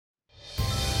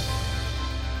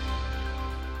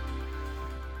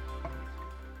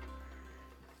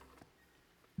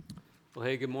Well,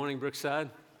 hey, good morning, Brookside.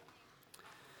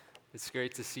 It's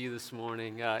great to see you this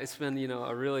morning. It's been,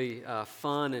 a really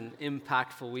fun and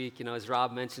impactful week. As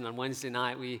Rob mentioned, on Wednesday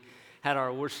night, we had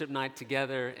our worship night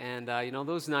together, and,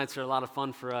 those nights are a lot of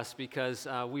fun for us because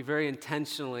we very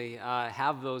intentionally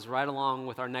have those right along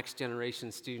with our next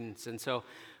generation students. And so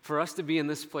for us to be in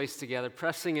this place together,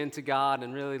 pressing into God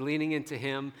and really leaning into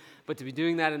Him, but to be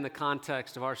doing that in the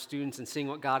context of our students and seeing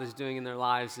what God is doing in their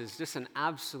lives is just an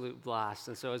absolute blast.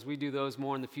 And so as we do those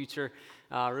more in the future,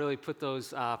 really put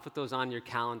those on your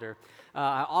calendar.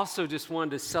 I also just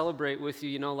wanted to celebrate with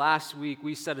you. Last week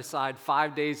we set aside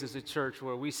 5 days as a church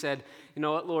where we said, you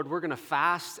know what, Lord, we're going to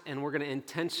fast and we're going to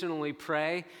intentionally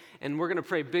pray. And we're going to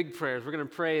pray big prayers. We're going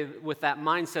to pray with that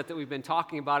mindset that we've been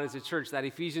talking about as a church, that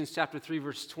Ephesians chapter 3,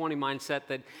 verse 20 mindset,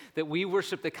 that we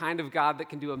worship the kind of God that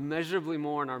can do immeasurably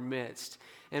more in our midst.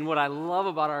 And what I love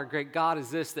about our great God is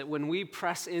this, that when we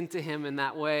press into Him in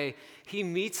that way, He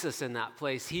meets us in that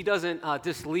place. He doesn't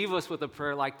just leave us with a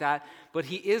prayer like that, but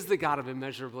He is the God of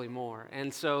immeasurably more.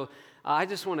 And so I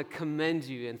just want to commend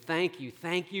you and thank you.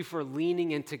 Thank you for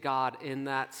leaning into God in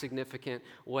that significant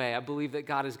way. I believe that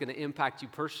God is going to impact you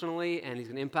personally, and He's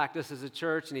going to impact us as a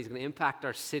church, and He's going to impact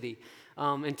our city.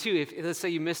 And two, if let's say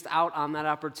you missed out on that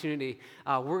opportunity,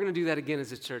 we're going to do that again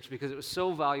as a church because it was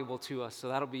so valuable to us. So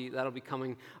that'll be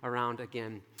coming around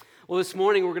again. Well, this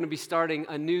morning we're going to be starting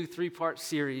a new 3-part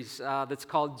series that's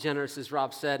called Generous, as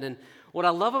Rob said. And what I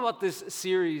love about this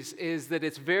series is that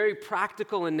it's very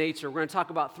practical in nature. We're going to talk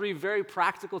about 3 very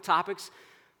practical topics,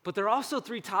 but there are also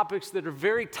 3 topics that are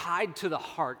very tied to the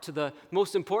heart, to the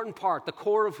most important part, the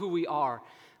core of who we are.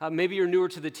 Maybe you're newer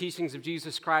to the teachings of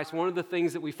Jesus Christ. One of the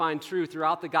things that we find true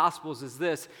throughout the Gospels is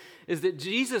that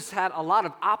Jesus had a lot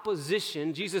of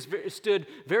opposition. Jesus stood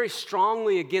very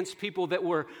strongly against people that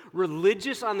were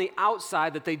religious on the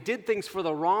outside, that they did things for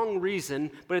the wrong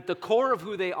reason, but at the core of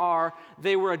who they are,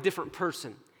 they were a different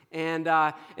person.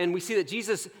 And we see that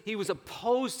Jesus, He was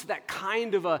opposed to that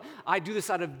kind of I do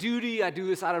this out of duty, I do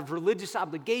this out of religious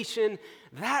obligation.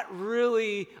 That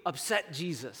really upset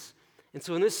Jesus. And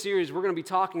so in this series, we're going to be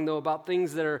talking, though, about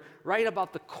things that are right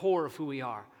about the core of who we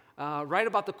are, right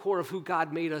about the core of who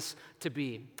God made us to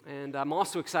be. And I'm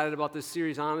also excited about this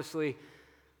series, honestly,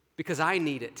 because I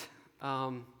need it.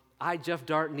 I, Jeff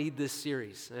Dart, need this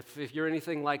series. If you're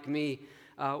anything like me,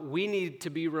 we need to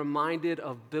be reminded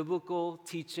of biblical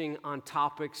teaching on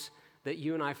topics that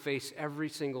you and I face every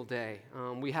single day.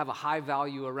 We have a high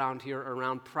value around here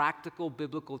around practical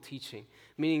biblical teaching,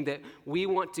 meaning that we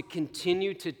want to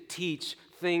continue to teach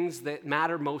things that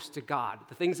matter most to God.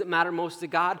 The things that matter most to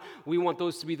God, we want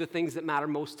those to be the things that matter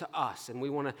most to us, and we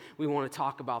want to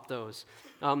talk about those.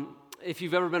 If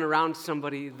you've ever been around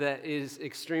somebody that is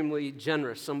extremely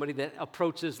generous, somebody that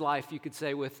approaches life, you could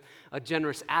say, with a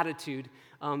generous attitude,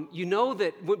 you know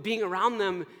that being around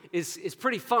them is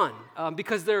pretty fun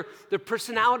because their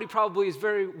personality probably is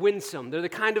very winsome. They're the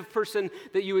kind of person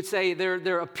that you would say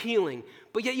they're appealing.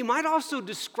 But yet you might also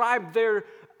describe their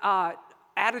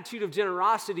attitude of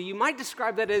generosity, you might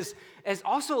describe that as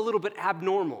also a little bit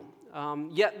abnormal.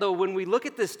 Yet though, when we look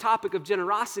at this topic of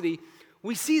generosity,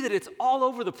 we see that it's all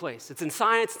over the place. It's in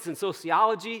science, it's in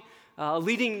sociology. A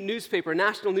leading newspaper, a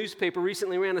national newspaper,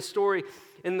 recently ran a story,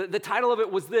 and the title of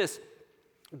it was this: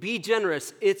 Be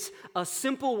generous. It's a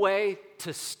simple way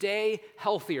to stay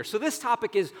healthier. So this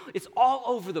topic it's all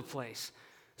over the place.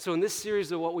 So in this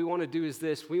series, what we want to do is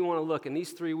this. We want to look in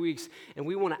these 3 weeks, and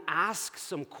we want to ask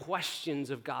some questions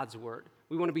of God's Word.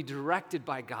 We want to be directed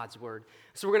by God's Word.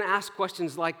 So we're going to ask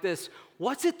questions like this: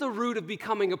 what's at the root of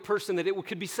becoming a person that it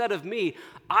could be said of me,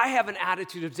 I have an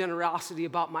attitude of generosity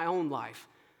about my own life?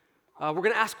 We're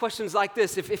going to ask questions like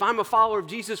this: if I'm a follower of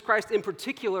Jesus Christ in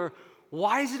particular,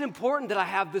 why is it important that I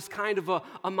have this kind of a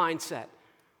mindset?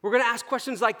 We're going to ask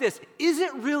questions like this: is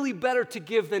it really better to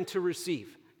give than to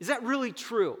receive? Is that really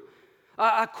true?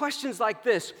 Questions like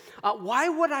this: why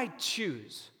would I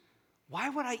choose? Why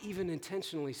would I even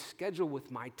intentionally schedule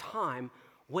with my time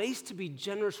ways to be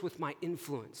generous with my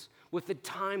influence, with the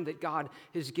time that God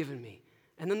has given me?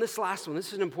 And then this last one, this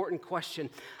is an important question.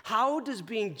 How does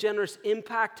being generous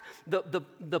impact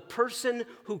the person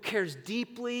who cares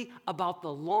deeply about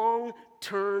the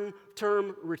long-term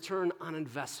return on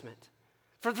investment?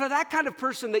 For that kind of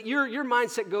person that your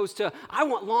mindset goes to, I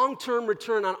want long-term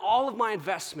return on all of my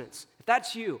investments. If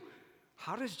that's you,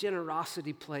 how does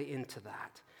generosity play into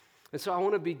that? And so I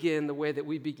want to begin the way that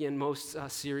we begin most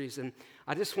series, and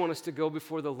I just want us to go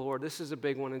before the Lord. This is a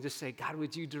big one, and just say, God,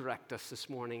 would you direct us this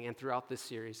morning and throughout this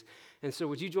series? And so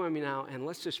would you join me now, and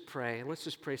let's just pray, and let's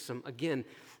just pray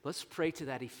let's pray to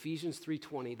that Ephesians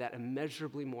 3:20, that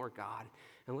immeasurably more God.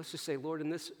 And let's just say, Lord,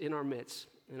 in our midst,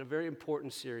 in a very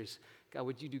important series, God,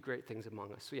 would you do great things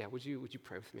among us? So yeah, would you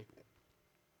pray with me?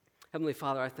 Heavenly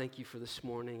Father, I thank you for this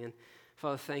morning. And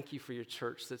Father, thank you for your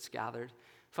church that's gathered.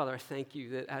 Father, I thank you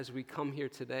that as we come here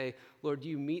today, Lord,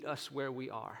 you meet us where we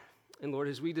are. And Lord,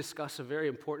 as we discuss a very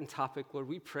important topic, Lord,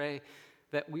 we pray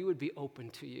that we would be open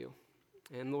to you.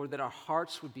 And Lord, that our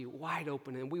hearts would be wide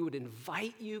open and we would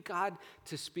invite you, God,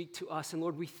 to speak to us. And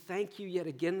Lord, we thank you yet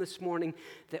again this morning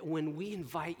that when we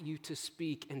invite you to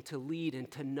speak and to lead and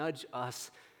to nudge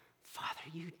us, Father,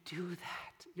 you do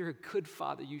that. You're a good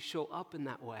Father. You show up in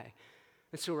that way.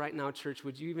 And so right now, church,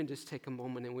 would you even just take a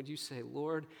moment and would you say,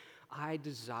 Lord, I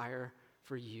desire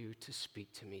for you to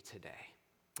speak to me today.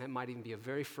 That might even be a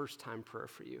very first time prayer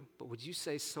for you. But would you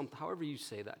say something, however you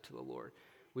say that to the Lord,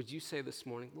 would you say this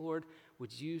morning, Lord,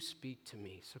 would you speak to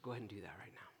me? So go ahead and do that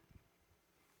right now.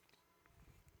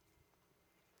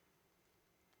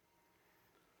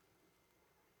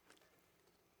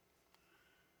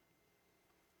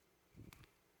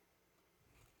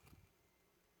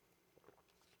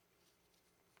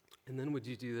 And then would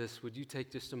you do this? Would you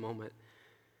take just a moment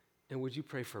and would you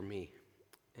pray for me?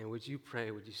 And would you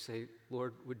pray, would you say,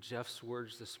 Lord, would Jeff's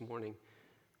words this morning,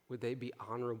 would they be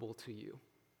honorable to you?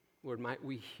 Lord, might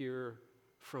we hear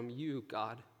from you,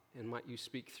 God, and might you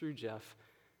speak through Jeff,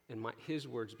 and might his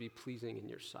words be pleasing in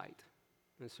your sight?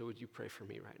 And so would you pray for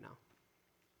me right now?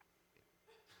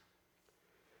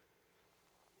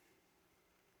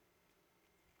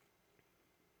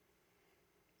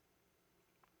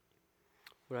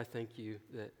 Lord, I thank you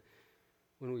that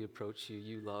when we approach you,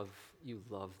 you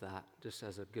love that, just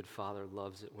as a good father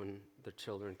loves it when the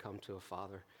children come to a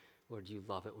father. Lord, you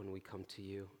love it when we come to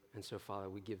you. And so, Father,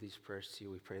 we give these prayers to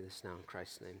you. We pray this now in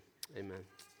Christ's name. Amen.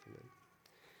 Amen.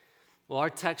 Well, our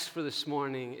text for this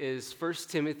morning is 1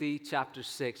 Timothy chapter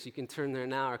 6. You can turn there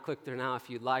now or click there now if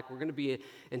you'd like. We're going to be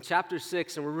in chapter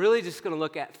 6, and we're really just going to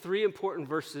look at three important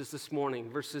verses this morning,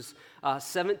 verses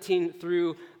 17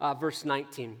 through verse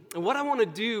 19. And what I want to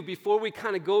do before we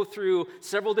kind of go through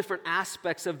several different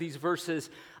aspects of these verses,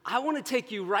 I want to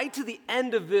take you right to the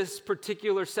end of this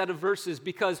particular set of verses,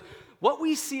 because what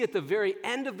we see at the very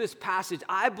end of this passage,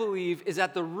 I believe, is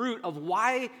at the root of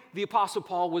why the Apostle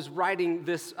Paul was writing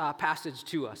this passage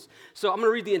to us. So I'm going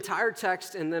to read the entire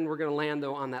text, and then we're going to land,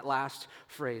 though, on that last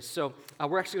phrase. So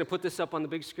we're actually going to put this up on the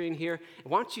big screen here.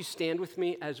 Why don't you stand with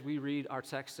me as we read our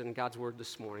text and God's Word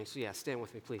this morning? So yeah, stand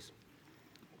with me, please.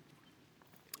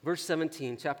 Verse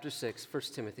 17, chapter 6, 1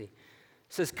 Timothy,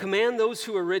 says, "Command those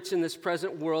who are rich in this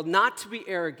present world not to be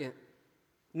arrogant,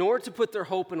 nor to put their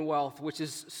hope in wealth, which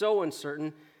is so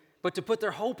uncertain, but to put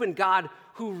their hope in God,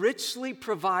 who richly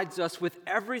provides us with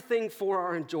everything for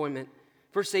our enjoyment."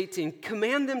 Verse 18,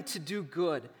 "Command them to do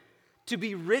good, to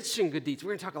be rich in good deeds." We're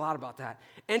going to talk a lot about that.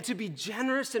 "And to be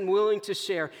generous and willing to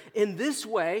share. In this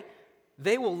way,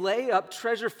 they will lay up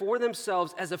treasure for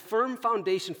themselves as a firm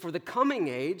foundation for the coming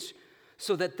age,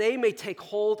 so that they may take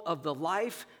hold of the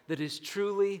life that is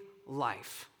truly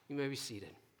life." You may be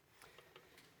seated.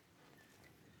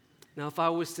 Now, if I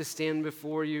was to stand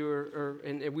before you,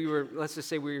 and we were, let's just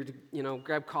say we were to,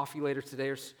 grab coffee later today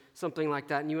or something like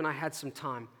that, and you and I had some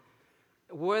time,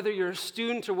 whether you're a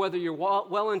student or whether you're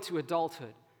well into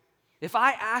adulthood, if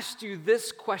I asked you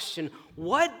this question,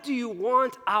 what do you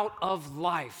want out of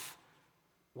life?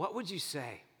 What would you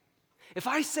say? If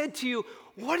I said to you,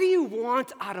 what do you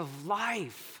want out of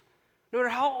life? No matter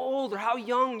how old or how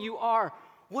young you are,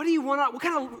 what do you want out?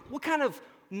 What kind of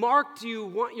mark do you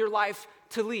want your life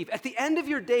to leave? At the end of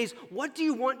your days, what do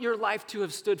you want your life to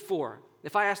have stood for?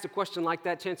 If I asked a question like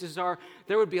that, chances are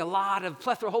there would be a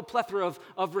whole plethora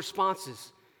of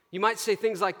responses. You might say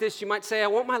things like this. You might say, I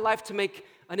want my life to make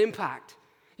an impact.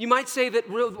 You might say that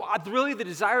really the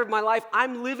desire of my life,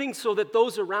 I'm living so that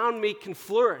those around me can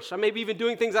flourish. I may be even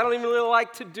doing things I don't even really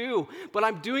like to do, but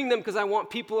I'm doing them because I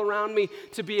want people around me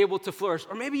to be able to flourish.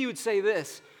 Or maybe you would say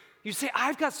this. You'd say,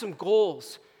 I've got some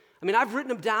goals. I've written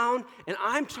them down, and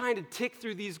I'm trying to tick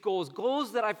through these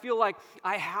goals that I feel like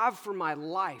I have for my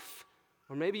life.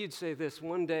 Or maybe you'd say this,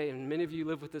 one day, and many of you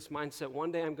live with this mindset,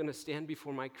 one day I'm going to stand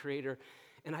before my Creator,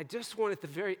 and I just want, at the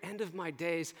very end of my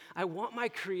days, I want my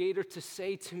Creator to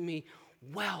say to me,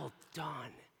 well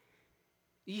done.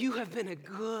 You have been a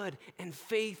good and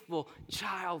faithful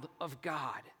child of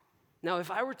God. Now,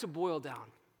 if I were to boil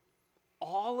down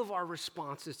all of our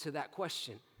responses to that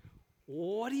question,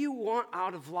 what do you want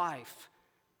out of life?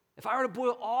 If I were to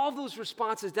boil all those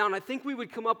responses down, I think we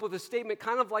would come up with a statement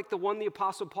kind of like the one the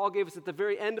Apostle Paul gave us at the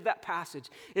very end of that passage.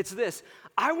 It's this: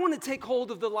 I want to take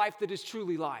hold of the life that is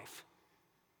truly life.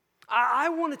 I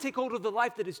want to take hold of the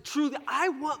life that is truly, I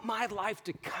want my life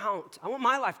to count. I want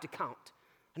my life to count.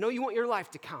 I know you want your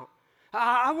life to count.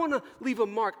 I want to leave a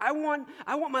mark. I want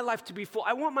my life to be full.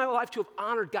 I want my life to have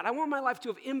honored God. I want my life to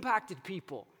have impacted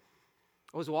people.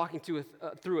 I was walking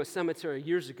through a cemetery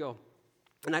years ago,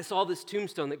 and I saw this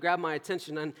tombstone that grabbed my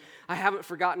attention, and I haven't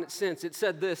forgotten it since. It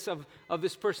said this of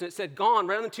this person. It said, gone,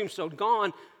 right on the tombstone,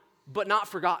 gone, but not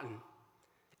forgotten.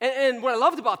 And what I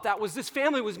loved about that was this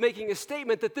family was making a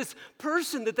statement that this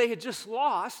person that they had just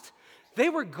lost, they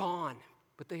were gone,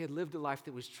 but they had lived a life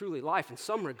that was truly life in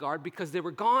some regard because they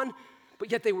were gone,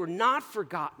 but yet they were not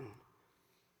forgotten.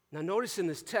 Now notice in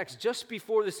this text, just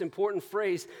before this important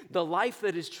phrase, the life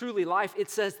that is truly life, it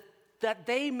says that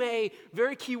they may,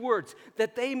 very key words,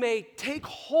 that they may take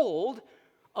hold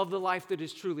of the life that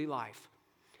is truly life.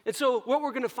 And so what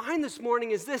we're going to find this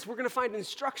morning is this. We're going to find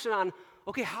instruction on,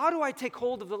 okay, how do I take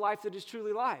hold of the life that is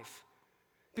truly life?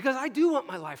 Because I do want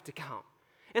my life to count.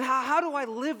 And how do I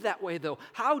live that way, though?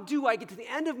 How do I get to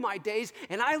the end of my days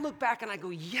and I look back and I go,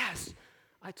 yes,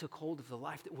 I took hold of the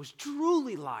life that was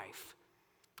truly life.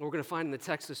 What we're going to find in the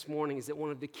text this morning is that one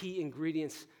of the key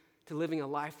ingredients to living a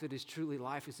life that is truly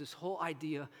life is this whole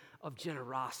idea of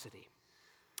generosity.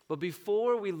 But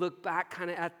before we look back kind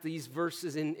of at these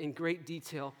verses in great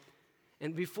detail,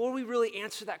 and before we really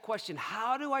answer that question,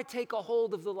 how do I take a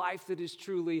hold of the life that is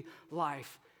truly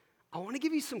life? I want to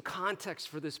give you some context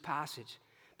for this passage.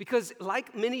 Because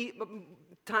like many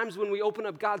times when we open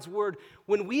up God's Word,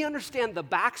 when we understand the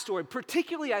backstory,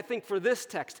 particularly I think for this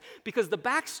text, because the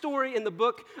backstory in the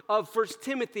book of 1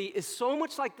 Timothy is so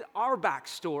much like our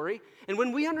backstory, and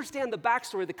when we understand the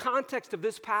backstory, the context of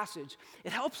this passage,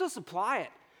 it helps us apply it.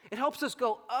 It helps us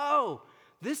go, oh,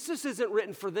 this just isn't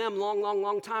written for them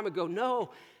long time ago. No,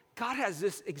 God has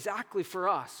this exactly for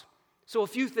us. So a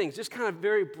few things, just kind of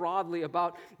very broadly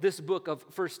about this book of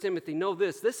 1 Timothy. Know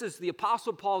this. This is the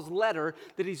Apostle Paul's letter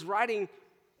that he's writing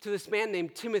to this man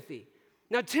named Timothy.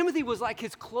 Now, Timothy was like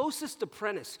his closest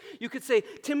apprentice. You could say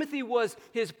Timothy was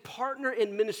his partner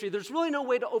in ministry. There's really no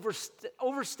way to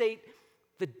overstate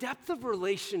the depth of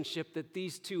relationship that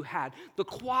these two had, the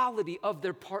quality of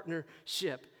their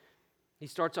partnership. He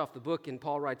starts off the book and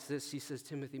Paul writes this. He says,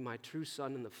 Timothy, my true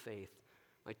son in the faith,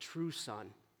 my true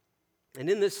son. And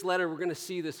in this letter, we're going to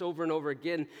see this over and over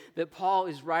again, that Paul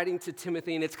is writing to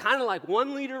Timothy, and it's kind of like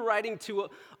one leader writing to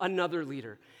another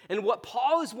leader. And what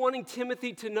Paul is wanting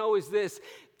Timothy to know is this: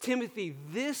 Timothy,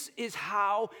 this is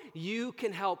how you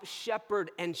can help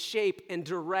shepherd and shape and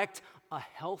direct a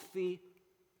healthy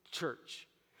church.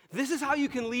 This is how you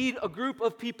can lead a group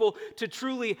of people to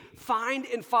truly find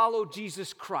and follow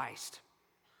Jesus Christ.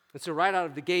 And so right out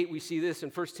of the gate, we see this in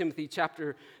 1 Timothy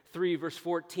chapter 3, verse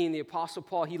 14. The Apostle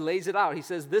Paul, he lays it out. He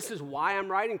says, this is why I'm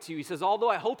writing to you. He says, although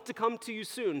I hope to come to you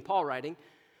soon, Paul writing,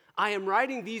 I am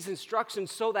writing these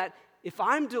instructions so that if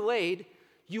I'm delayed,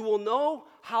 you will know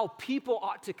how people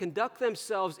ought to conduct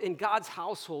themselves in God's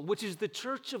household, which is the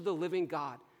church of the living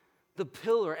God, the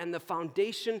pillar and the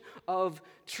foundation of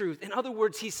truth. In other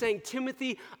words, he's saying,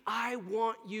 Timothy, I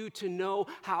want you to know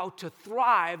how to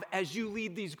thrive as you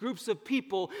lead these groups of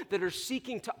people that are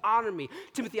seeking to honor me.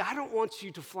 Timothy, I don't want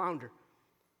you to flounder.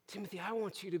 Timothy, I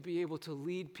want you to be able to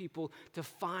lead people to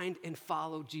find and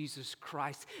follow Jesus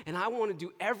Christ. And I want to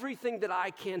do everything that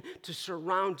I can to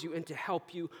surround you and to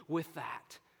help you with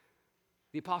that.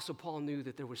 The Apostle Paul knew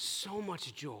that there was so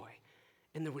much joy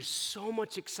and there was so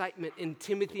much excitement in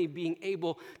Timothy being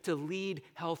able to lead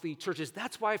healthy churches.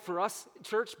 That's why for us,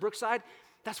 church, Brookside,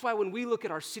 that's why when we look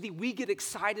at our city, we get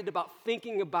excited about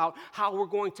thinking about how we're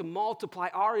going to multiply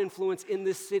our influence in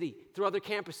this city through other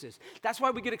campuses. That's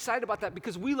why we get excited about that,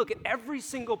 because we look at every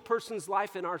single person's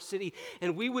life in our city,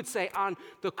 and we would say on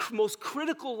the most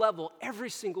critical level, every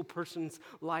single person's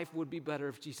life would be better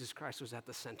if Jesus Christ was at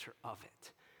the center of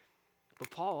it.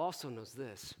 But Paul also knows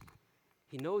this.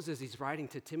 He knows as he's writing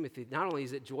to Timothy, not only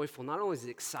is it joyful, not only is it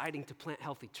exciting to plant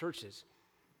healthy churches,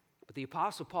 but the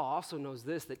Apostle Paul also knows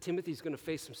this, that Timothy's going to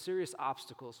face some serious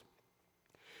obstacles.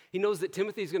 He knows that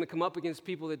Timothy's going to come up against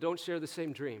people that don't share the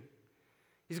same dream.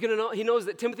 He knows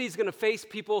that Timothy's going to face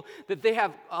people that they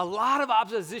have a lot of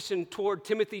opposition toward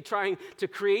Timothy trying to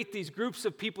create these groups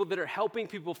of people that are helping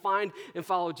people find and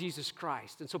follow Jesus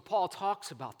Christ. And so Paul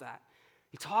talks about that.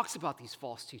 He talks about these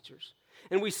false teachers.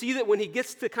 And we see that when he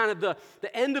gets to kind of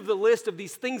the end of the list of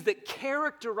these things that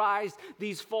characterize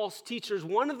these false teachers,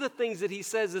 one of the things that he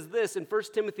says is this in 1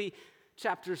 Timothy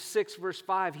chapter 6, verse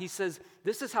 5. He says,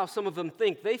 this is how some of them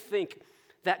think. They think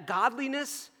that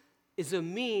godliness is a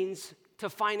means to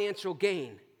financial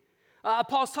gain.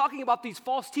 Paul's talking about these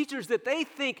false teachers that they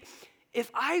think,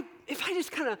 if I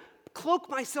just kind of cloak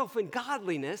myself in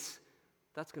godliness,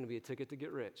 that's going to be a ticket to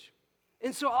get rich.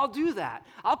 And so I'll do that.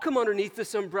 I'll come underneath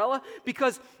this umbrella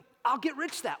because I'll get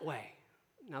rich that way.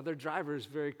 Now, their driver is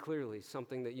very clearly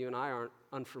something that you and I aren't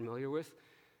unfamiliar with.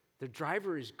 Their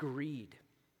driver is greed.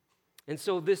 And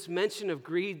so this mention of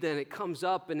greed, then it comes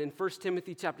up, and in 1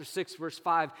 Timothy chapter 6, verse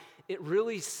 5, it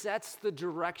really sets the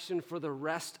direction for the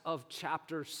rest of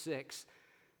chapter 6.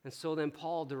 And so then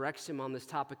Paul directs him on this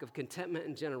topic of contentment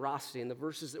and generosity. And the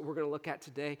verses that we're going to look at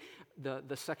today,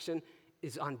 the section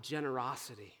is on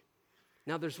generosity.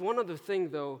 Now, there's one other thing,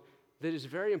 though, that is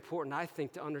very important, I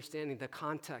think, to understanding the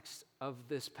context of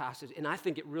this passage. And I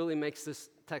think it really makes this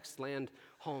text land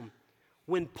home.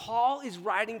 When Paul is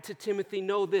writing to Timothy,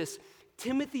 know this: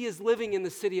 Timothy is living in the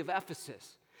city of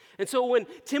Ephesus. And so when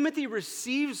Timothy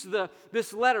receives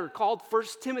this letter called 1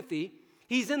 Timothy,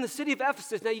 he's in the city of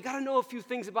Ephesus. Now, you got to know a few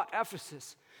things about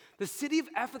Ephesus. The city of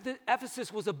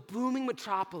Ephesus was a booming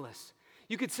metropolis.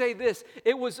 You could say this: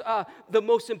 it was the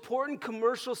most important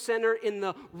commercial center in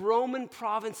the Roman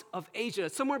province of Asia.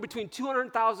 Somewhere between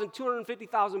 200,000,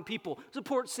 250,000 people. It's a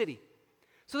port city.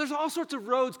 So there's all sorts of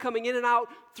roads coming in and out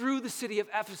through the city of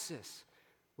Ephesus,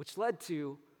 which led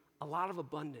to a lot of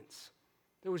abundance.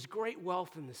 There was great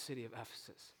wealth in the city of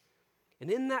Ephesus. And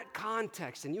in that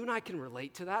context, and you and I can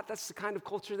relate to that, that's the kind of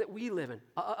culture that we live in,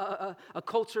 a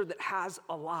culture that has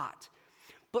a lot.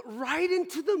 But right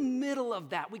into the middle of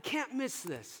that, we can't miss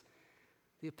this.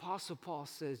 The Apostle Paul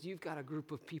says, you've got a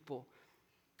group of people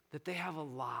that they have a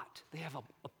lot, they have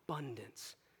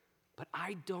abundance. But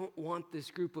I don't want this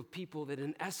group of people that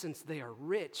in essence they are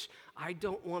rich. I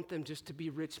don't want them just to be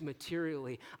rich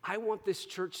materially. I want this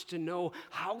church to know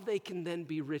how they can then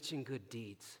be rich in good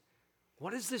deeds.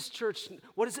 What does this church,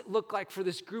 what does it look like for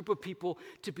this group of people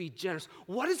to be generous?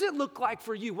 What does it look like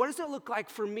for you? What does it look like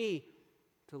for me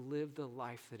to live the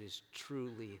life that is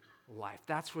truly life?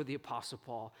 That's where the Apostle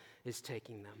Paul is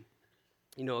taking them.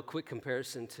 You know, a quick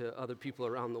comparison to other people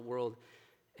around the world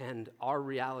and our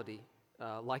reality,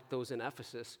 like those in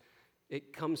Ephesus,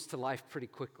 it comes to life pretty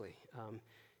quickly.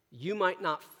 You might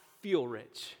not feel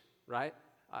rich, right?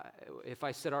 If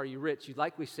I said, are you rich? You'd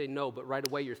likely say no, but right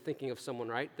away you're thinking of someone,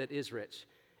 right, that is rich.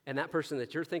 And that person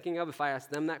that you're thinking of, if I ask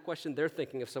them that question, they're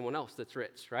thinking of someone else that's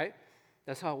rich, right?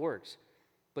 That's how it works.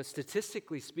 But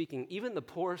statistically speaking, even the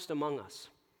poorest among us,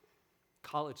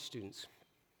 college students,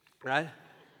 right?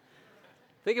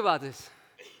 Think about this.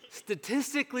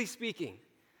 Statistically speaking,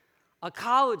 a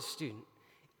college student,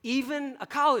 even a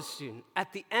college student,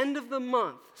 at the end of the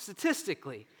month,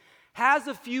 statistically, has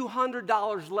a few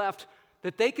 $100s left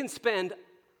that they can spend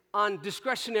on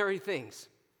discretionary things,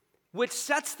 which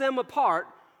sets them apart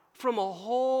from a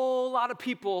whole lot of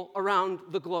people around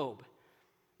the globe.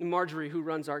 And Marjorie, who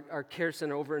runs our care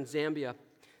center over in Zambia,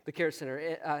 the care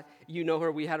center, you know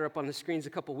her, we had her up on the screens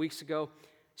a couple weeks ago.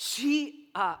 She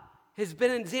has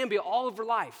been in Zambia all of her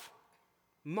life.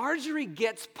 Marjorie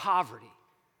gets poverty.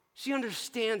 She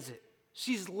understands it.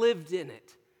 She's lived in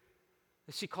it.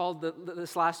 She called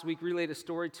this last week, relayed a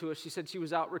story to us. She said she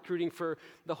was out recruiting for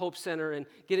the Hope Center and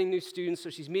getting new students, so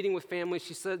she's meeting with families.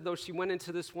 She said, though, she went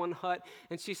into this one hut,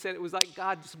 and she said it was like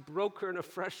God just broke her in a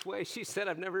fresh way. She said,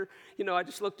 I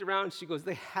just looked around. She goes,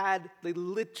 they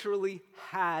literally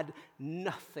had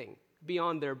nothing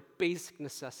beyond their basic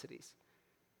necessities.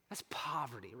 That's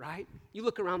poverty, right? You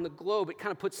look around the globe, it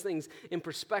kind of puts things in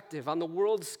perspective. On the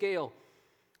world scale,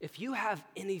 if you have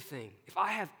anything, if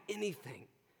I have anything,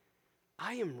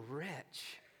 I am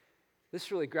rich.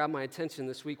 This really grabbed my attention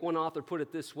this week. One author put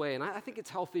it this way, and I think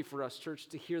it's healthy for us, church,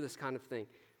 to hear this kind of thing.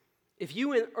 If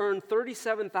you earn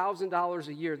 $37,000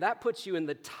 a year, that puts you in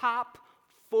the top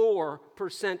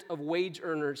 4% of wage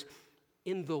earners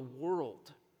in the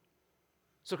world.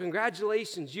 So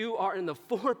congratulations, you are in the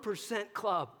 4%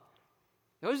 club.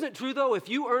 Now, isn't it true, though, if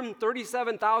you earn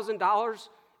 $37,000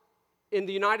 in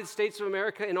the United States of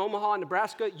America, in Omaha,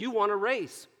 Nebraska, you want a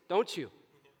raise, don't you?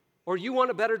 Or you want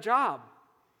a better job.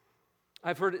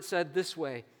 I've heard it said this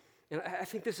way, and I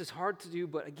think this is hard to do,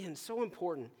 but again, so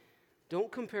important.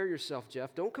 Don't compare yourself,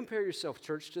 Jeff. Don't compare yourself,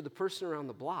 church, to the person around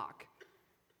the block.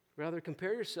 Rather,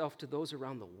 compare yourself to those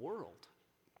around the world.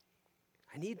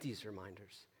 I need these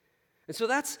reminders. And so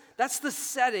that's the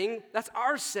setting, that's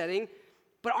our setting,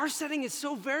 but our setting is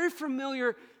so very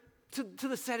familiar to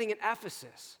the setting in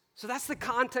Ephesus. So that's the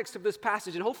context of this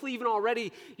passage, and hopefully even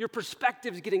already your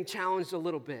perspective is getting challenged a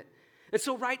little bit. And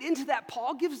so right into that,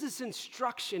 Paul gives this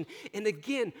instruction, and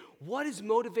again, what is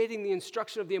motivating the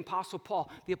instruction of the Apostle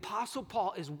Paul? The Apostle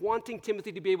Paul is wanting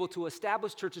Timothy to be able to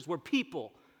establish churches where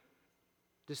people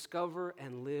discover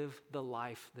and live the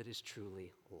life that is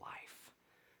truly life.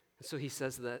 And so he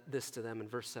says this to them in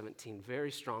verse 17.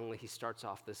 Very strongly, he starts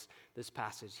off this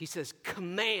passage. He says,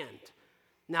 command.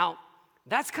 Now,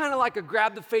 that's kind of like a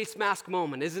grab the face mask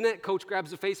moment, isn't it? Coach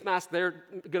grabs the face mask, they're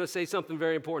going to say something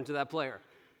very important to that player,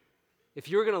 If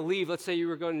you were going to leave, let's say you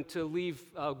were going to leave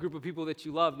a group of people that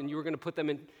you loved and you were going to put them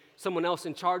in, someone else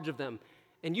in charge of them,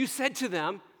 and you said to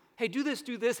them, hey, do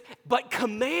this, but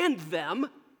command them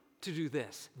to do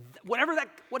this.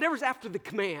 Whatever's after the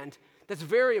command, that's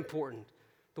very important.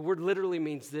 The word literally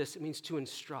means this. It means to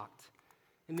instruct.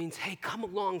 It means, hey, come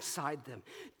alongside them.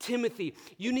 Timothy,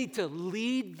 you need to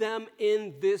lead them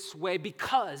in this way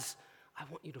because I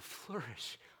want you to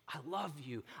flourish. I love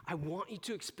you. I want you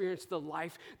to experience the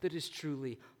life that is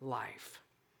truly life.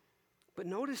 But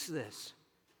notice this.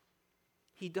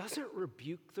 He doesn't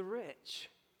rebuke the rich.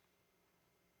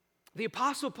 The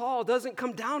Apostle Paul doesn't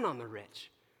come down on the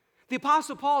rich. The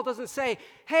Apostle Paul doesn't say,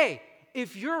 hey,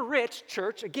 if you're rich,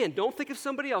 church, again, don't think of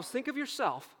somebody else, think of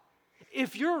yourself.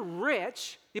 If you're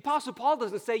rich, the Apostle Paul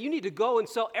doesn't say you need to go and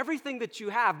sell everything that you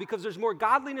have because there's more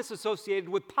godliness associated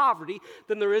with poverty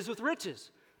than there is with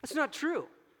riches. That's not true.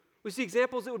 We see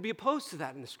examples that would be opposed to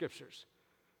that in the scriptures.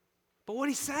 But what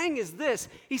he's saying is this.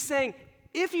 He's saying,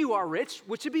 if you are rich,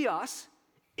 which would be us,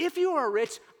 if you are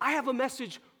rich, I have a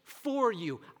message for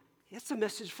you. That's a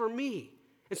message for me.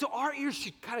 And so our ears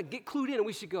should kind of get clued in and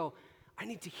we should go, I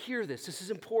need to hear this. This is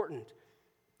important.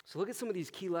 So look at some of these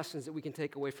key lessons that we can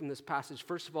take away from this passage.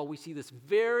 First of all, we see this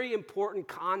very important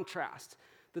contrast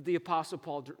that the Apostle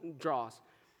Paul draws.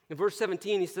 In verse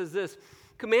 17, he says this,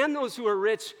 command those who are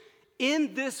rich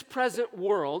in this present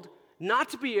world not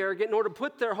to be arrogant, nor to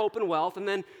put their hope in wealth. And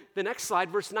then the next slide,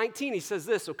 verse 19, he says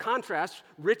this, so contrast,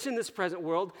 rich in this present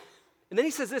world. And then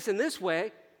he says this, in this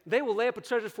way, they will lay up a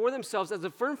treasure for themselves as a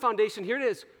firm foundation, here it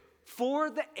is, for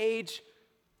the age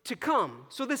to come.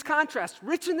 So this contrast,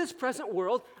 rich in this present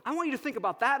world, I want you to think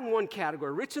about that in one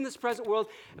category, rich in this present world,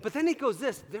 but then it goes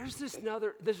this, there's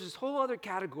this whole other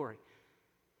category.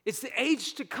 It's the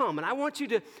age to come, and I want you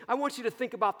to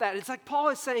think about that. It's like Paul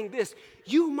is saying this,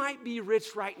 you might be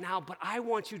rich right now, but I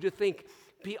want you to think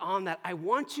beyond that. I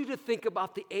want you to think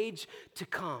about the age to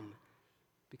come,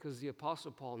 because the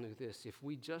Apostle Paul knew this, if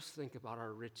we just think about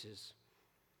our riches,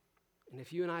 and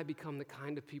if you and I become the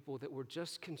kind of people that we're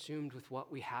just consumed with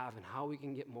what we have and how we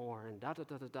can get more and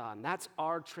da-da-da-da-da, and that's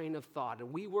our train of thought,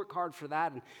 and we work hard for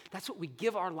that, and that's what we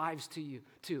give our lives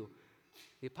to.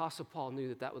 The Apostle Paul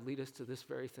knew that would lead us to this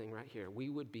very thing right here. We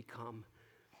would become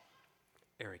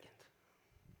arrogant.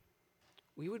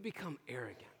 We would become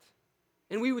arrogant.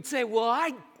 And we would say, well,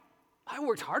 I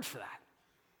worked hard for that.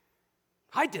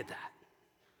 I did that.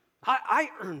 I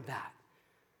earned that.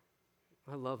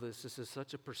 I love this. This is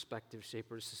such a perspective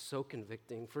shaper. This is so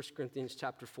convicting. 1 Corinthians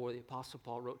chapter 4, the Apostle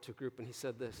Paul wrote to a group and he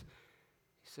said this.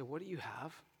 He said, what do you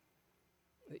have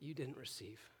that you didn't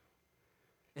receive?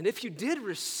 And if you did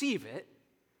receive it,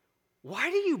 why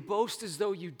do you boast as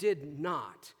though you did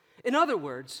not? In other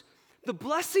words, the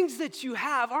blessings that you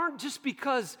have aren't just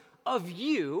because of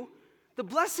you. The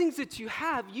blessings that you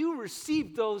have, you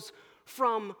received those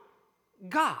from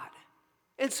God.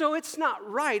 And so it's not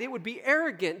right. It would be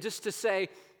arrogant just to say,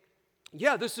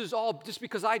 yeah, this is all just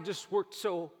because I just worked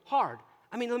so hard.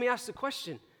 I mean, let me ask the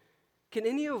question. Can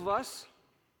any of us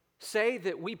say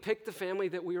that we picked the family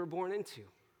that we were born into?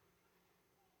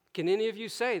 Can any of you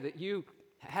say that you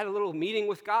had a little meeting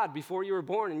with God before you were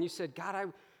born and you said, God,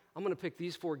 I'm going to pick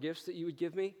these 4 gifts that you would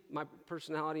give me, my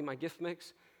personality, my gift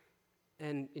mix,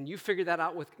 and you figured that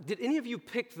out with, did any of you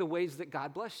pick the ways that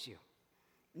God blessed you?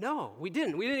 No, we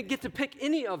didn't. We didn't get to pick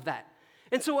any of that.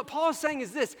 And so what Paul is saying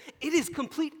is this, it is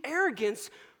complete arrogance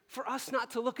for us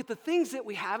not to look at the things that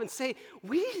we have and say,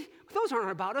 those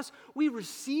aren't about us. We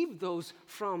received those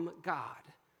from God.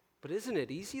 But isn't it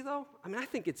easy though? I mean, I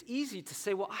think it's easy to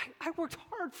say, well, I worked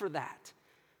hard for that.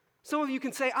 Some of you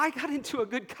can say, I got into a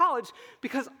good college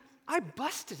because I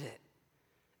busted it.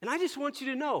 And I just want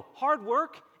you to know, hard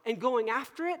work and going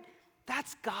after it,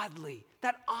 that's godly.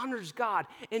 That honors God.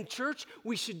 And church,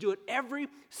 we should do it every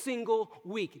single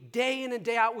week. Day in and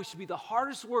day out, we should be the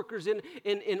hardest workers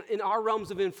in our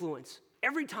realms of influence.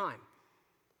 Every time.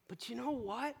 But you know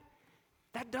what?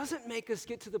 That doesn't make us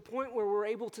get to the point where we're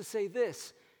able to say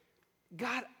this,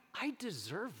 God, I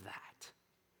deserve that.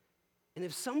 And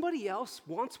if somebody else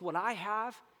wants what I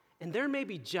have, and they're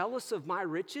maybe jealous of my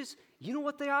riches, you know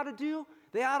what they ought to do?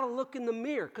 They ought to look in the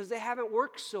mirror because they haven't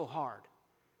worked so hard.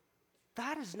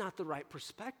 That is not the right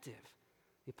perspective.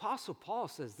 The Apostle Paul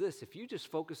says this, if you just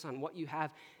focus on what you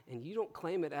have and you don't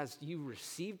claim it as you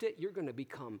received it, you're going to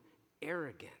become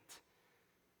arrogant.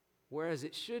 Whereas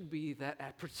it should be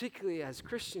that, particularly as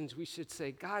Christians, we should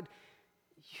say, God,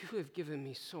 you have given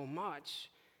me so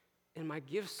much, and my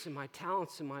gifts and my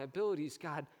talents and my abilities,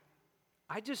 God,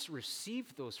 I just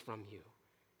received those from you.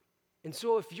 And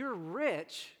so if you're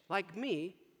rich, like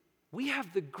me, we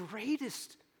have the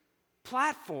greatest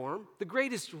platform, the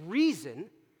greatest reason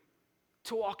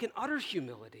to walk in utter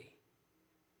humility.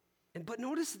 But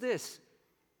notice this.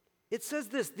 It says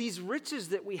this, these riches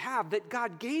that we have, that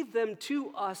God gave them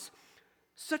to us,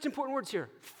 such important words here,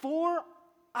 for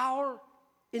our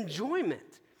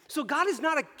enjoyment. So God is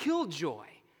not a killjoy.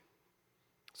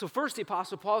 So first the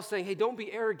Apostle Paul is saying, hey, don't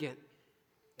be arrogant.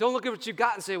 Don't look at what you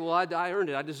got and say, well, I earned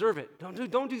it, I deserve it.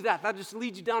 Don't do that. That just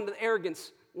leads you down to the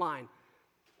arrogance line.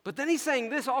 But then he's saying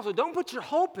this also, don't put your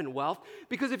hope in wealth,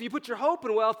 because if you put your hope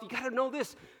in wealth, you got to know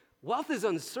this, wealth is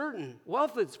uncertain.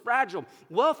 Wealth is fragile.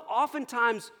 Wealth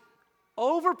oftentimes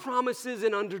overpromises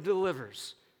and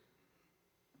underdelivers.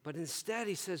 But instead,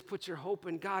 he says, put your hope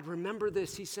in God. Remember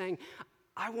this. He's saying,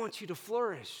 I want you to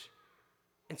flourish.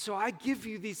 And so I give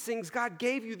you these things. God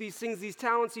gave you these things, these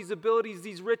talents, these abilities,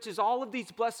 these riches, all of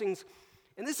these blessings.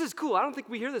 And this is cool. I don't think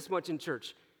we hear this much in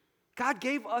church. God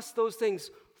gave us those things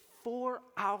for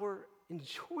our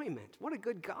enjoyment. What a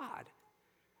good God.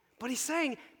 But he's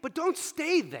saying, but don't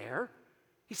stay there.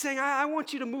 He's saying, I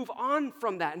want you to move on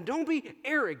from that. And don't be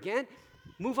arrogant.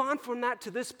 Move on from that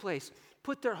to this place.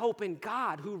 Put their hope in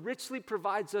God, who richly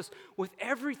provides us with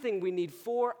everything we need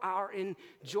for our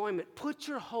enjoyment. Put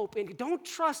your hope in. Don't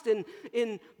trust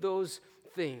in those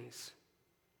things.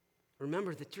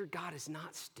 Remember that your God is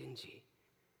not stingy.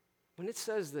 When it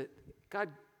says that God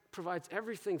provides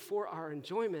everything for our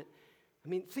enjoyment, I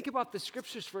mean, think about the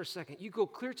scriptures for a second. You go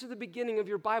clear to the beginning of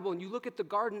your Bible and you look at the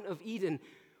Garden of Eden.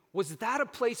 Was that a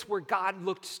place where God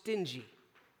looked stingy?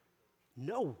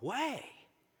 No way.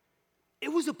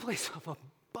 It was a place of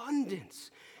abundance.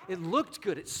 It looked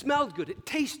good. It smelled good. It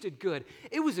tasted good.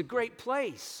 It was a great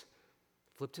place.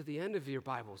 Flip to the end of your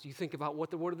Bibles. You think about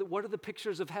what are the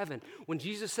pictures of heaven? When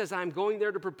Jesus says, I'm going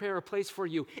there to prepare a place for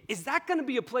you, is that going to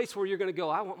be a place where you're going to go,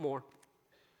 I want more?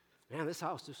 Man, this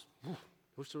house just,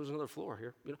 wish there was another floor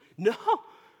here. No,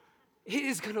 it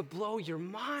is going to blow your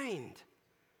mind.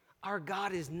 Our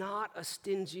God is not a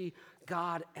stingy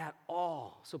God at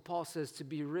all. So Paul says to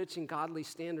be rich in godly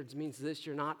standards means this: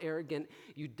 you're not arrogant.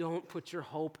 You don't put your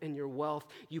hope in your wealth.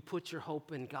 You put your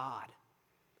hope in God.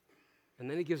 And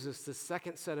then he gives us the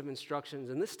second set of instructions.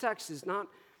 And this text is not,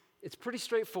 it's pretty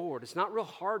straightforward. It's not real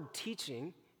hard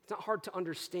teaching. It's not hard to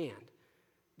understand.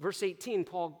 Verse 18,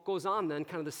 Paul goes on then,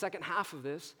 kind of the second half of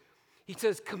this. He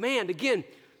says, command. Again,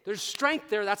 there's strength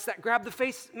there. That's that grab the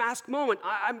face mask moment.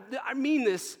 I mean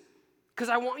this because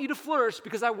I want you to flourish,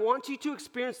 because I want you to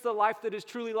experience the life that is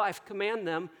truly life. Command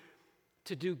them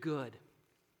to do good.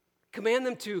 Command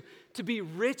them to be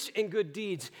rich in good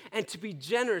deeds and to be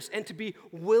generous and to be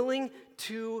willing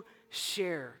to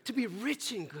share, to be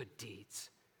rich in good deeds.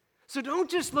 So don't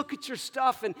just look at your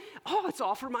stuff and, it's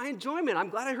all for my enjoyment. I'm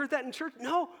glad I heard that in church.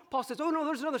 No, Paul says, no,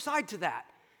 there's another side to that.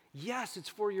 Yes, it's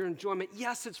for your enjoyment.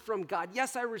 Yes, it's from God.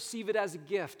 Yes, I receive it as a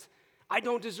gift. I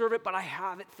don't deserve it, but I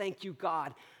have it. Thank you,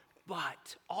 God.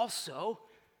 But also,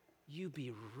 you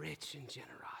be rich in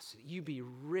generosity. You be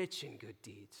rich in good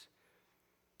deeds.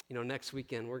 Next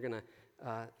weekend, we're going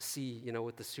to see,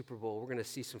 with the Super Bowl, we're going to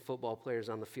see some football players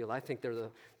on the field. I think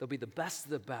they'll be the best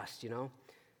of the best,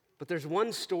 But there's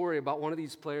one story about one of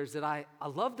these players that I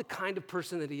love the kind of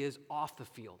person that he is off the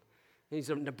field. And he's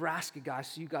a Nebraska guy,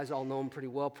 so you guys all know him pretty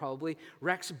well probably,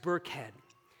 Rex Burkhead.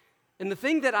 And the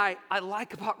thing that I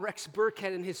like about Rex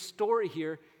Burkhead and his story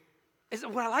here is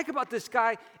what I like about this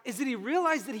guy is that he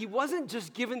realized that he wasn't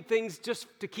just given things just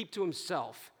to keep to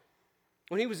himself.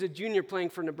 When he was a junior playing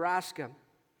for Nebraska,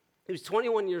 he was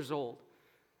 21 years old.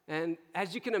 And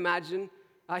as you can imagine,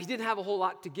 he didn't have a whole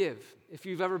lot to give. If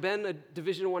you've ever been a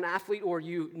Division I athlete or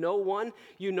you know one,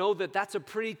 you know that that's a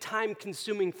pretty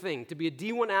time-consuming thing, to be a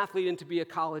D1 athlete and to be a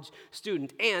college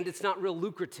student, and it's not real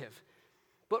lucrative.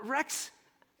 But Rex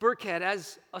Burkhead,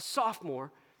 as a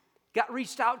sophomore, got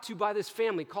reached out to by this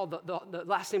family called, the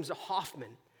last name's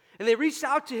Hoffman. And they reached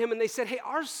out to him and they said, hey,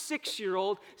 our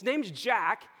 6-year-old, his name's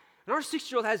Jack, and our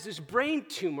 6-year-old has this brain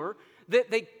tumor that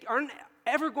they aren't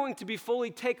ever going to be fully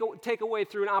take away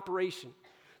through an operation.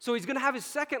 So he's going to have his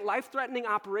second life-threatening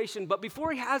operation, but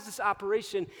before he has this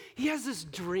operation, he has this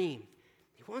dream.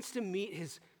 He wants to meet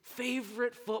his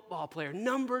favorite football player,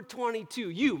 number 22,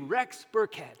 you, Rex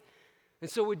Burkhead. And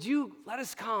so would you let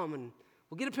us come and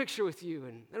we'll get a picture with you,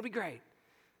 and that'll be great.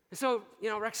 And so,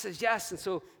 Rex says yes, and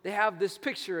so they have this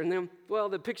picture, and then,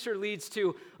 the picture leads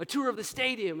to a tour of the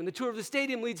stadium, and the tour of the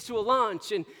stadium leads to a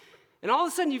lunch, and all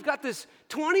of a sudden you've got this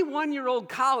 21-year-old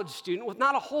college student with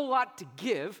not a whole lot to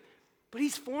give, but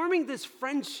he's forming this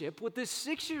friendship with this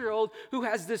 6-year-old who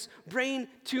has this brain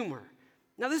tumor.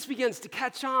 Now this begins to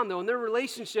catch on, though, and their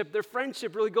relationship, their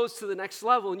friendship really goes to the next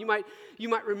level, and you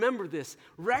might remember this.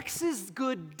 Rex's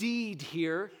good deed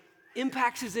here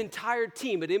impacts his entire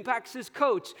team. It impacts his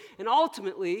coach. And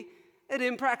ultimately, It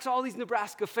impacts all these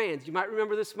Nebraska fans. You might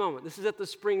remember this moment. This is at the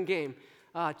spring game.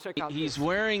 Check out He's this.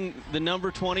 wearing the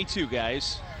number 22,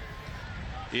 guys.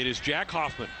 It is Jack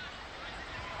Hoffman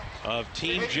of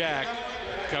Team Jack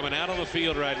coming out on the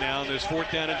field right now in this 4th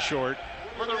down and short.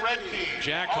 For the red team,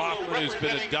 Jack Hoffman has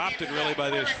been adopted really by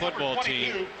this football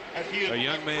team. A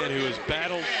young man who has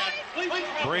battled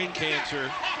brain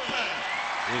cancer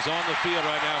is on the field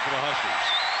right now for the Huskers.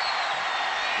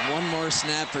 One more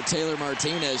snap for Taylor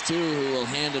Martinez, too, who will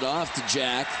hand it off to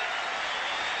Jack.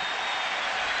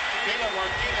 Taylor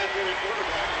Martinez will be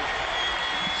quarterback.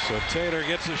 So Taylor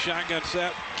gets the shotgun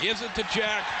set, gives it to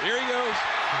Jack. Here he goes.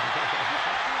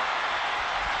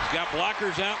 He's got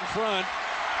blockers out in front.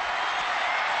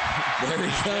 There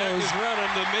he Jack goes. is running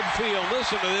the midfield.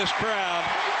 Listen to this crowd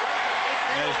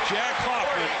as Jack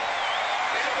Hoffman,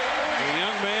 a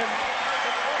young man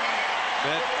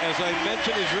that, as I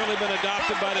mentioned, has really been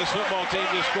adopted by this football team,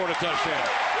 just scored a touchdown.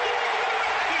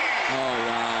 Oh,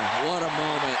 wow. What a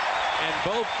moment. And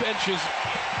both benches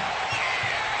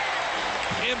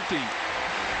empty.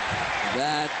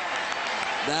 That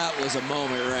was a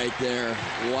moment right there.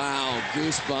 Wow,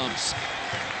 goosebumps.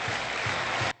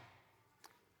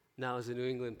 Now, as a New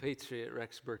England Patriot,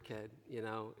 Rex Burkhead,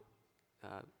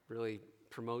 really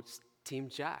promotes Team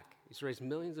Jack. He's raised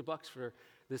millions of bucks for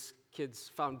this kid's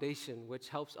foundation, which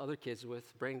helps other kids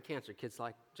with brain cancer, kids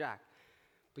like Jack.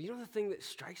 But the thing that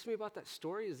strikes me about that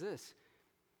story is this.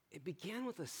 It began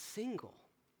with a single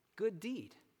good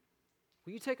deed.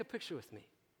 Will you take a picture with me?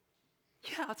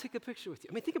 Yeah, I'll take a picture with you.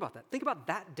 I mean, think about that. Think about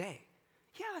that day.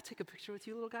 Yeah, I'll take a picture with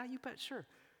you, little guy. You bet, sure.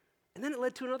 And then it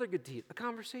led to another good deed, a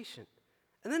conversation.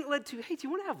 And then it led to, hey, do you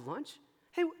want to have lunch?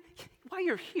 Hey, while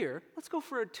you're here, let's go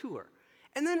for a tour.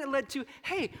 And then it led to,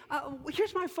 hey,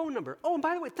 here's my phone number. Oh, and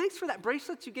by the way, thanks for that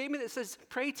bracelet you gave me that says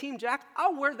Pray Team Jack.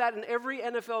 I'll wear that in every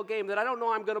NFL game that I don't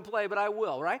know I'm going to play, but I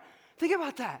will, right? Think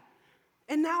about that.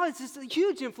 And now it's just a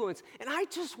huge influence. And I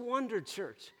just wondered,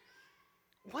 church,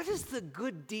 what is the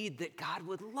good deed that God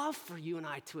would love for you and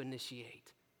I to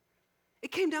initiate?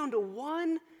 It came down to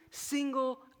one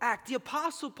single act. The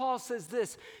Apostle Paul says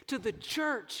this to the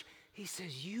church. He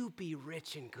says, you be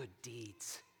rich in good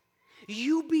deeds.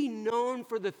 You be known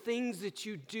for the things that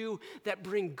you do that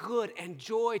bring good and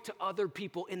joy to other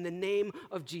people in the name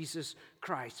of Jesus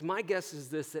Christ. My guess is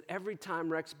this, that every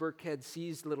time Rex Burkhead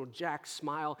sees little Jack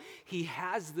smile, he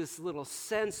has this little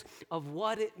sense of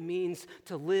what it means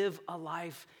to live a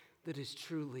life that is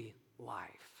truly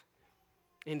life.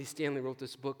 Andy Stanley wrote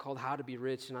this book called How to Be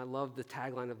Rich, and I love the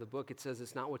tagline of the book. It says,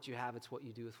 it's not what you have, it's what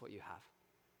you do with what you have.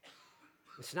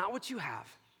 It's not what you have,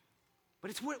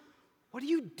 but it's what do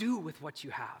you do with what you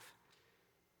have?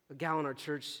 A gal in our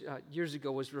church years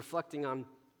ago was reflecting on,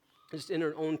 just in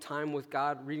her own time with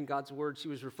God, reading God's word, she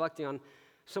was reflecting on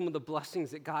some of the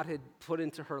blessings that God had put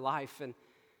into her life.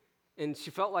 And she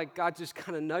felt like God just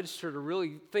kind of nudged her to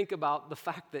really think about the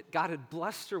fact that God had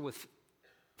blessed her with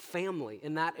family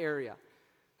in that area.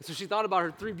 And so she thought about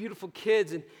her 3 beautiful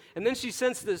kids, and then she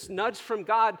sensed this nudge from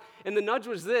God, and the nudge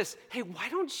was this, hey, why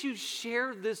don't you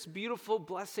share this beautiful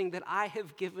blessing that I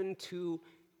have given to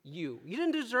you? You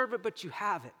didn't deserve it, but you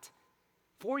have it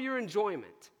for your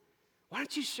enjoyment. Why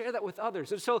don't you share that with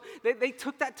others? And so they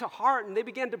took that to heart, and they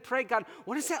began to pray, God,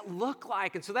 what does that look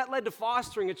like? And so that led to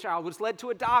fostering a child, which led to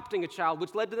adopting a child,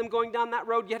 which led to them going down that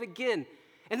road yet again.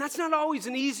 And that's not always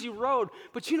an easy road,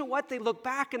 but you know what? They look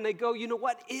back and they go, you know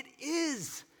what? It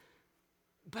is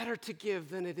better to give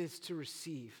than it is to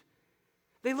receive.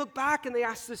 They look back and they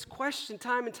ask this question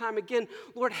time and time again,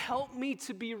 Lord, help me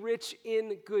to be rich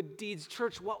in good deeds.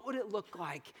 Church, what would it look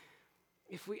like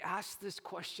if we asked this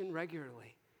question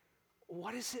regularly?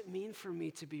 What does it mean for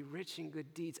me to be rich in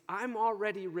good deeds? I'm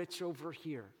already rich over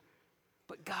here.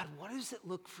 But God, what does it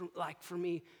look like for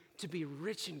me to be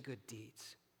rich in good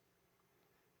deeds?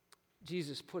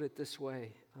 Jesus put it this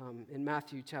way in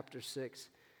Matthew chapter 6.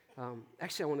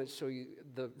 Actually, I want to show you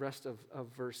the rest of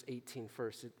verse 18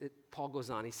 first. Paul goes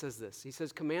on. He says this. He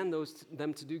says, command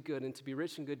them to do good and to be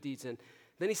rich in good deeds. And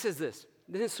then he says this.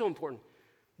 This is so important.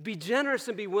 Be generous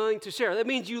and be willing to share. That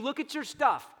means you look at your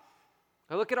stuff.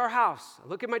 I look at our house. I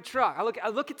look at my truck. I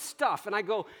look at stuff, and I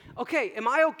go, okay, am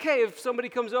I okay if somebody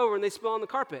comes over and they spill on the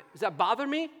carpet? Does that bother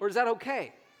me, or is that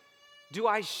okay? Do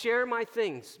I share my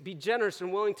things? Be generous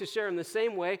and willing to share in the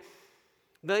same way.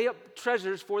 Lay up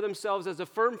treasures for themselves as a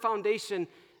firm foundation,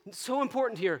 so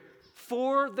important here,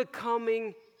 for the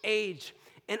coming age.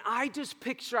 And I just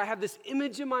picture, I have this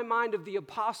image in my mind of the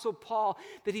Apostle Paul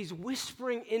that he's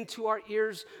whispering into our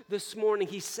ears this morning.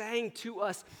 He's saying to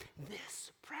us,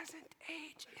 this present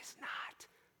age is not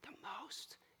the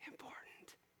most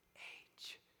important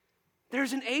age.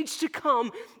 There's an age to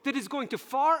come that is going to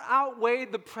far outweigh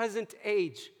the present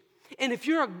age. And if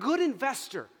you're a good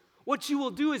investor, what you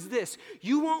will do is this.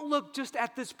 You won't look just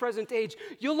at this present age.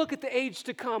 You'll look at the age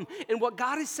to come. And what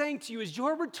God is saying to you is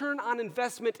your return on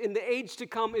investment in the age to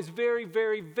come is very,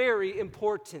 very, very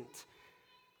important.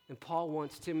 And Paul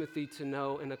wants Timothy to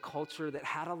know in a culture that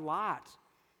had a lot.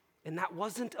 And that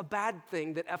wasn't a bad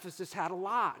thing that Ephesus had a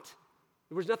lot.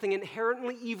 There was nothing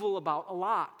inherently evil about a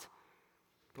lot.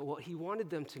 But what he wanted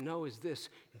them to know is this: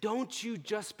 don't you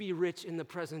just be rich in the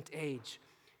present age.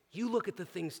 You look at the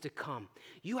things to come.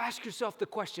 You ask yourself the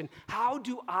question, how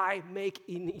do I make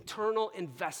an eternal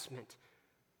investment?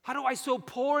 How do I so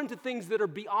pour into things that are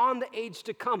beyond the age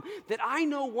to come that I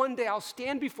know one day I'll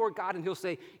stand before God and he'll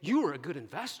say, you were a good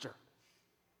investor.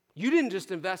 You didn't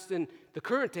just invest in the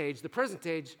current age, the present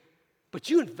age, but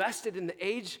you invested in the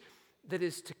age that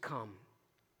is to come.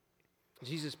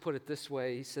 Jesus put it this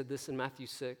way. He said this in Matthew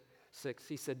 6.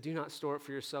 He said, do not store up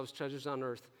for yourselves treasures on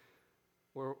earth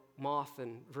where moth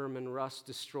and vermin rust,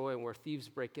 destroy, and where thieves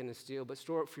break in and steal, but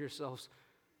store up for yourselves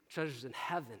treasures in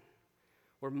heaven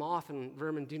where moth and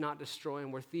vermin do not destroy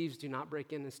and where thieves do not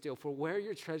break in and steal. For where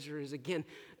your treasure is, again,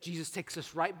 Jesus takes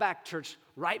us right back, church,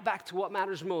 right back to what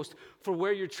matters most. For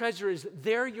where your treasure is,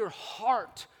 there your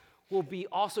heart will be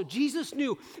also. Jesus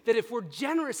knew that if we're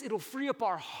generous, it'll free up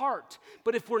our heart.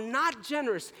 But if we're not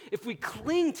generous, if we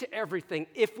cling to everything,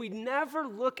 if we never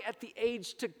look at the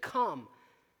age to come,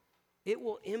 it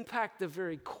will impact the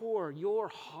very core, your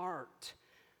heart.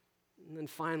 And then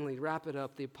finally, wrap it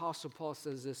up. The Apostle Paul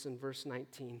says this in verse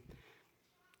 19.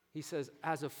 He says,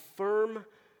 as a firm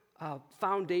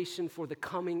foundation for the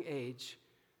coming age,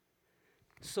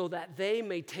 so that they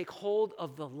may take hold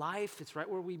of the life, it's right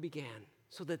where we began,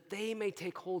 so that they may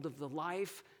take hold of the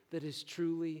life that is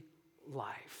truly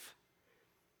life.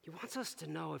 He wants us to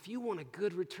know if you want a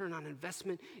good return on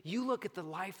investment, you look at the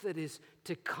life that is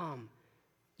to come.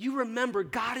 You remember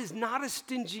God is not a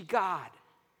stingy God.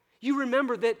 You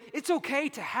remember that it's okay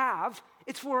to have.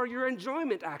 It's for your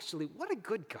enjoyment, actually. What a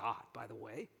good God, by the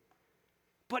way.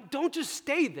 But don't just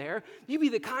stay there. You be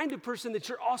the kind of person that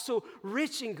you're also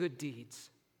rich in good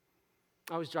deeds.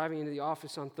 I was driving into the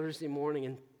office on Thursday morning,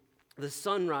 and the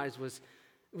sunrise was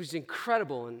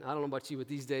incredible. And I don't know about you, but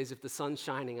these days, if the sun's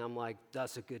shining, I'm like,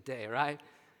 that's a good day, right?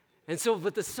 And so,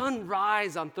 but the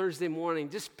sunrise on Thursday morning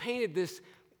just painted this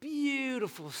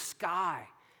beautiful sky.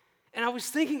 And I was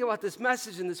thinking about this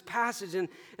message and this passage, and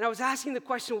I was asking the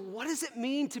question, what does it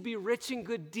mean to be rich in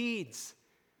good deeds?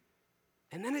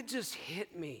 And then it just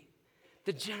hit me,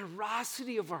 the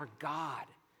generosity of our God.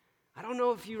 I don't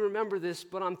know if you remember this,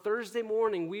 but on Thursday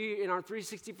morning, in our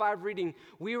 365 reading,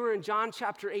 we were in John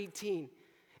chapter 18.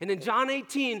 And in John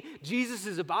 18, Jesus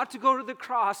is about to go to the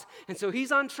cross, and so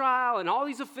he's on trial, and all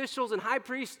these officials and high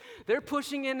priests, they're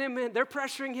pushing in him, and they're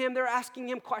pressuring him, they're asking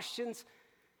him questions.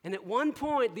 And at one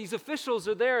point, these officials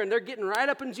are there, and they're getting right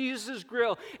up in Jesus'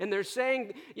 grill, and they're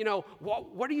saying,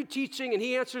 what are you teaching? And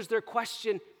he answers their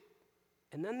question.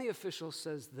 And then the official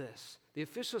says this. The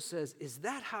official says, is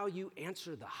that how you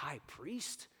answer the high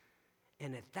priest?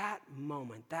 And at that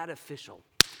moment, that official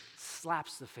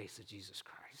slaps the face of Jesus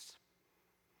Christ.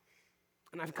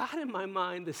 And I've got in my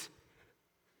mind this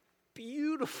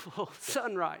beautiful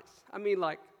sunrise. I mean,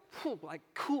 like cool,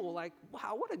 like,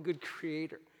 wow, what a good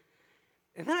creator.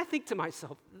 And then I think to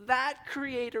myself, that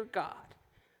creator God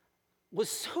was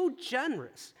so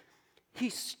generous. He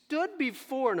stood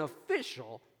before an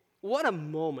official. What a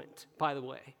moment, by the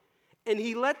way. And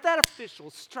he let that official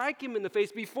strike him in the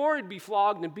face before he'd be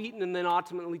flogged and beaten and then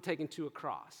ultimately taken to a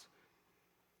cross.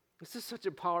 This is such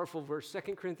a powerful verse.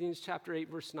 2 Corinthians chapter 8,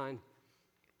 verse 9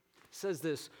 says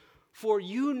this, for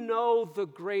you know the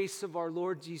grace of our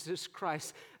Lord Jesus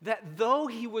Christ, that though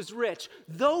he was rich,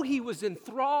 though he was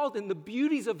enthralled in the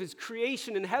beauties of his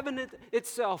creation in heaven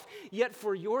itself, yet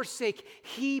for your sake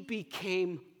he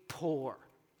became poor.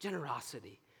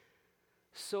 Generosity.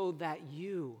 So that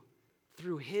you,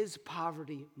 through his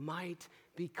poverty, might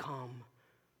become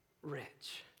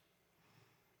rich.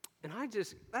 And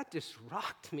that just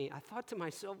rocked me. I thought to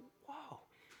myself, whoa,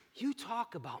 you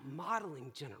talk about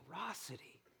modeling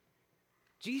generosity.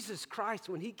 Jesus Christ,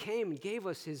 when he came and gave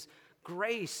us his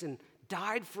grace and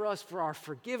died for us for our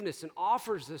forgiveness and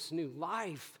offers us new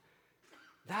life,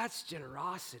 that's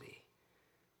generosity.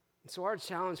 And so our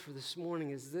challenge for this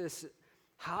morning is this: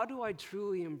 how do I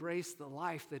truly embrace the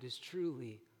life that is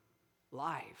truly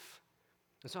life?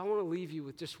 And so I want to leave you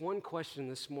with just one question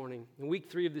this morning. In week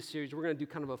 3 of this series, we're going to do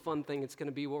kind of a fun thing. It's going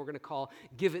to be what we're going to call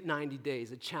Give It 90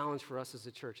 Days, a challenge for us as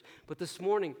a church. But this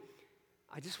morning,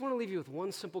 I just want to leave you with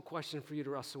one simple question for you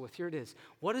to wrestle with. Here it is.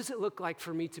 What does it look like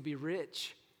for me to be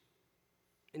rich?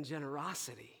 in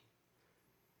generosity.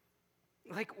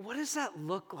 Like, what does that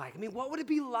look like? I mean, what would it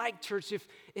be like, church,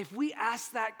 if we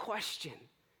asked that question?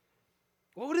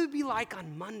 What would it be like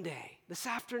on Monday, this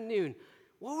afternoon?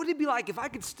 What would it be like if I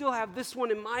could still have this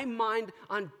one in my mind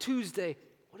on Tuesday?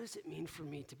 What does it mean for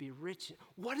me to be rich?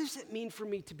 What does it mean for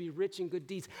me to be rich in good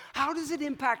deeds? How does it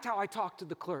impact how I talk to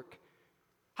the clerk?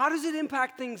 How does it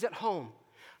impact things at home?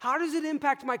 How does it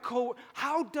impact my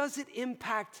how does it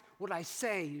impact what I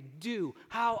say, do,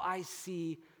 how I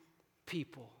see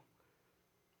people?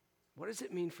 What does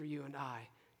it mean for you and I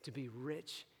to be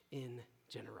rich in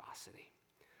generosity?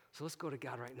 So let's go to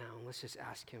God right now and let's just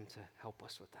ask him to help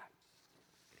us with that.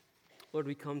 Lord,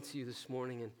 we come to you this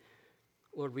morning, and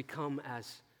Lord, we come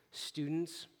as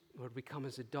students. Lord, we come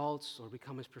as adults. Lord, we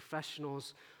come as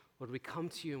professionals. Lord, we come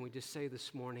to you and we just say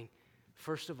this morning,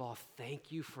 first of all,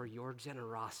 thank you for your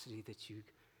generosity that you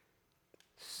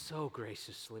so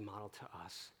graciously model to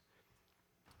us.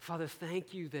 Father,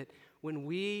 thank you that when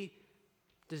we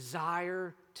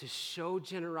desire to show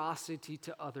generosity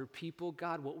to other people,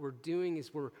 God, what we're doing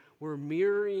is we're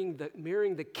mirroring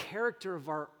the character of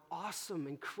our awesome,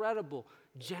 incredible,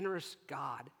 generous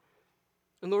God.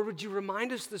 And Lord, would you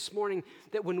remind us this morning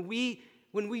that when we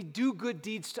do good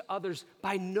deeds to others,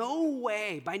 by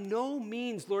no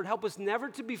means, Lord, help us never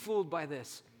to be fooled by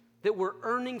this, that we're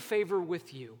earning favor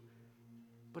with you.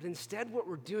 But instead, what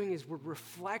we're doing is we're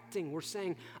reflecting. We're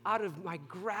saying, out of my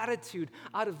gratitude,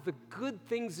 out of the good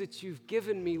things that you've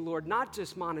given me, Lord, not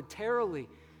just monetarily,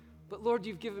 but Lord,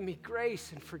 you've given me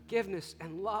grace and forgiveness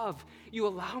and love. You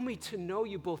allow me to know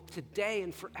you both today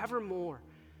and forevermore.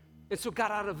 And so,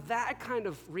 God, out of that kind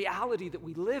of reality that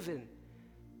we live in,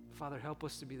 Father, help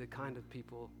us to be the kind of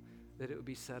people that it would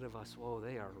be said of us, whoa,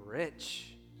 they are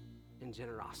rich in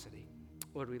generosity.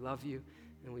 Lord, we love you.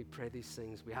 And we pray these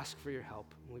things. We ask for your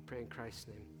help. And we pray in Christ's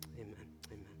name. Amen.